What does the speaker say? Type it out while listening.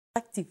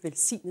rigtig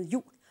velsignet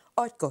jul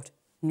og et godt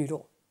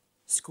nytår.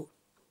 Skål.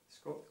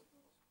 Skål.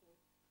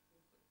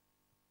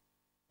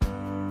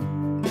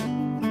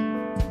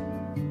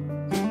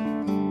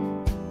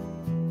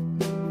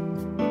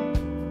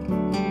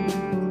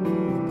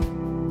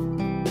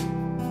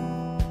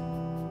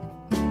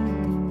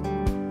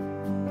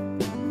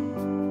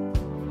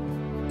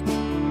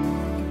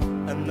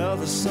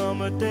 Another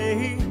summer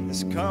day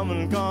has come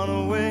and gone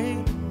away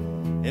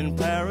in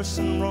Paris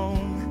and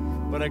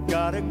Rome, but I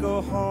gotta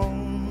go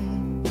home.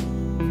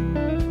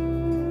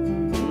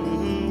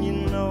 You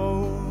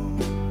know,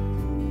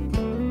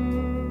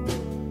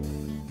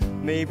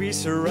 maybe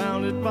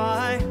surrounded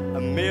by a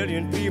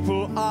million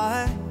people,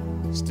 I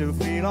still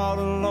feel all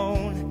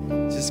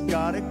alone. Just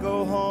gotta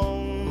go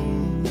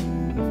home.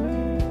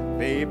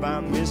 Babe, I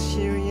miss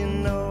you, you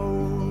know.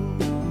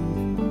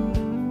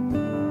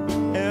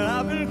 And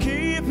I've been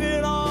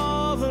keeping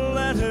all the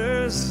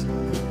letters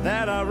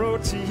that I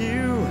wrote to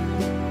you,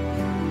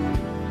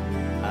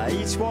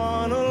 each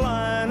one a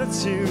line or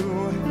two,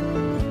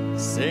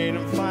 saying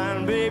I'm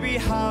fine, baby,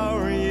 how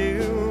are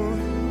you?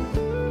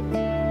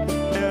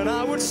 And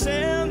I would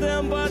send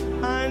them, but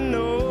I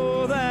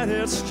know that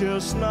it's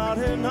just not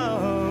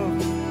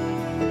enough.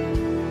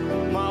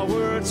 My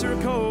words are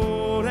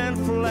cold and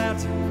flat,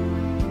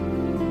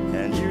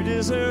 and you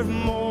deserve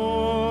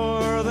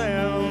more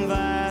than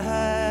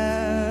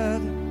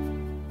that.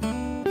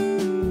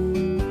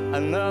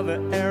 Another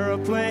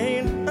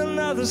airplane,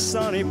 another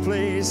sunny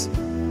place.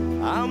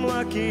 I'm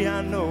lucky,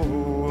 I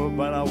know,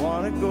 but I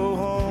want to go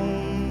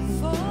home.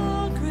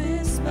 For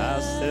Christmas, I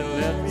said,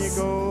 let me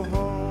go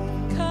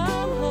home.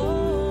 come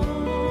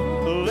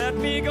home. Let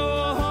me go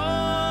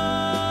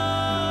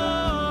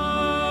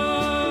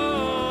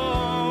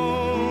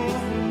home.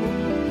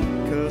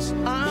 'Cause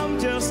I'm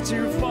just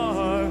too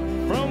far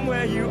from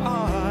where you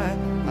are.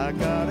 I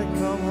gotta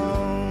come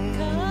home.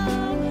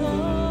 Come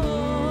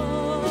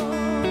home.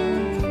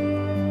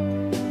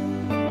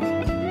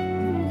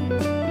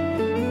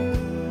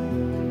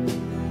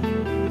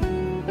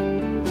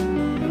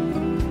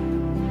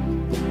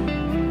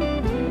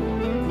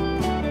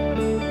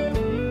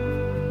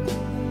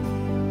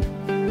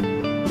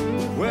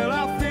 Well,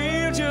 I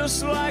feel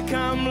just like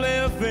I'm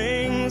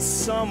living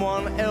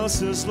someone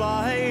else's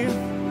life.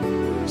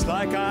 It's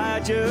like I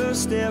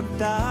just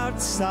stepped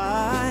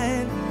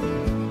outside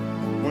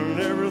when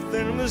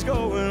everything was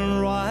going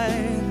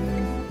right.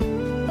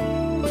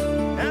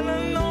 And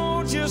I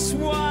know just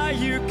why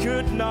you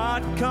could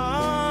not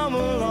come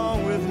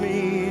along with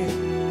me,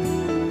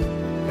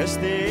 'cause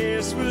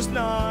this was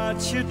not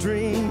your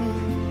dream,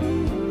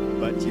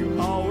 but you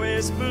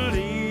always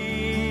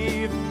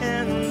believed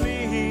in me.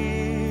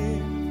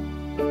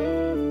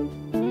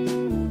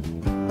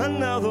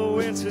 Another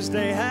winter's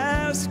day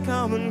has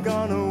come and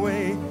gone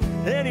away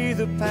in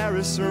either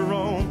Paris or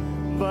Rome,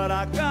 but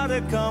I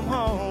gotta come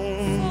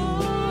home.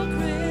 For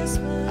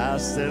Christmas, I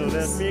said,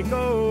 let me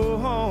go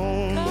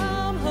home.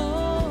 come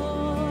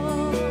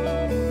home.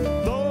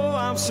 Though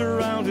I'm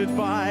surrounded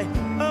by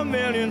a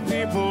million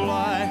people,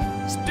 I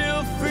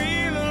still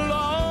feel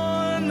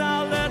alone.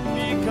 Now let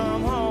me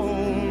come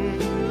home.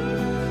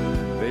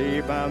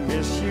 Babe, I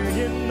miss you,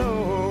 you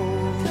know.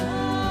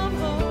 Come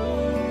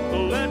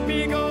home. Let me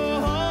go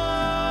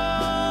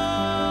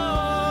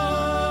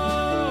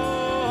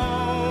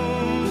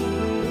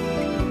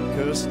home.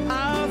 'Cause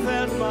I've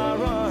had my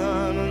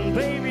run, and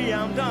baby,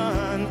 I'm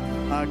done.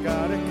 I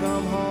gotta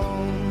come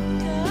home.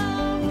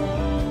 Come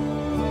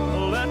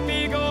home. Let me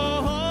go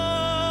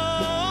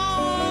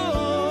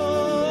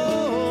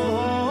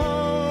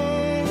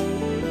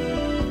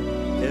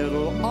home.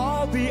 It'll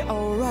all be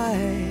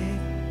alright.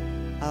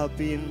 I'll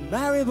be in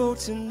Maribo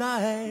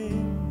tonight.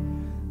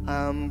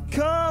 I'm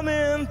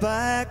coming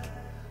back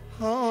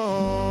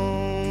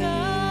home.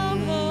 Come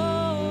home.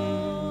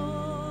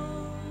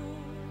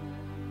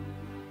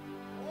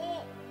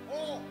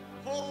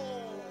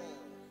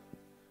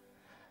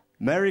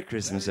 Merry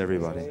Christmas,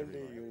 everybody.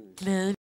 Glædelig